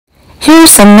Here are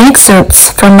some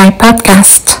excerpts from my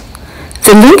podcast.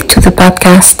 The link to the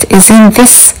podcast is in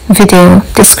this video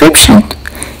description.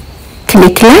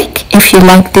 Click like if you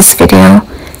like this video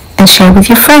and share with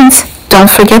your friends. Don't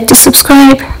forget to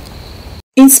subscribe.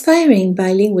 Inspiring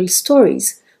bilingual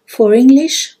stories for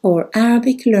English or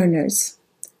Arabic learners.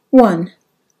 1.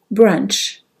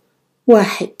 Brunch. 1.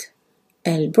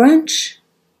 البرانش.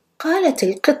 قالت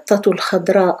القطة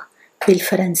الخضراء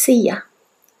بالفرنسية: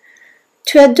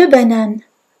 Tu as 2 bananes.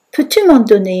 Peux-tu m'en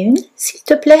donner une, s'il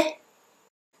te plaît?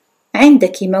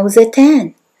 عندك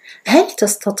موزتان. هل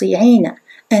تستطيعين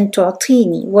أن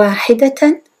تعطيني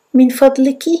واحدة من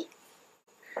فضلك؟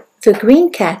 The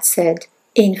green cat said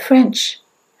in French,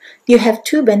 You have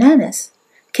 2 bananas.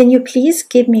 Can you please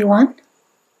give me one?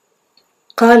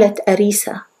 قالت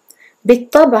أريسة: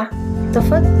 بالطبع،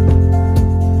 تفضل.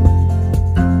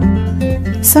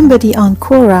 Somebody on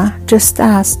Quora just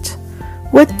asked,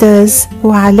 what does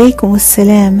وعليكم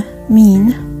السلام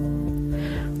mean?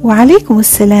 وعليكم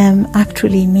السلام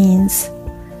actually means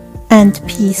and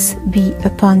peace be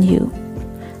upon you,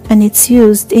 and it's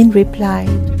used in reply.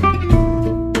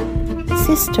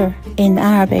 Sister in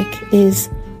Arabic is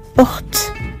أخت.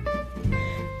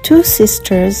 2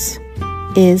 sisters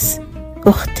is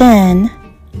أختان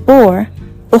or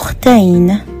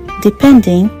أختين,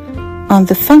 depending on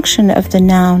the function of the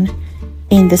noun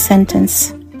in the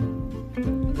sentence.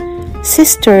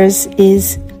 Sisters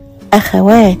is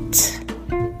أخوات.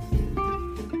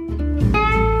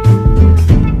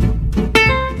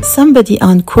 Somebody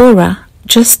on Quora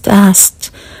just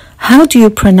asked, how do you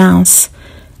pronounce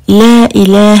لا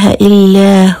إله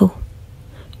إلا هو,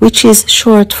 which is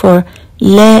short for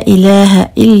لا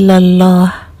إله إلا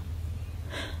الله?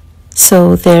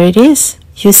 So there it is.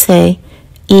 You say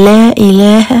لا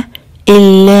إله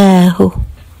إلا هو.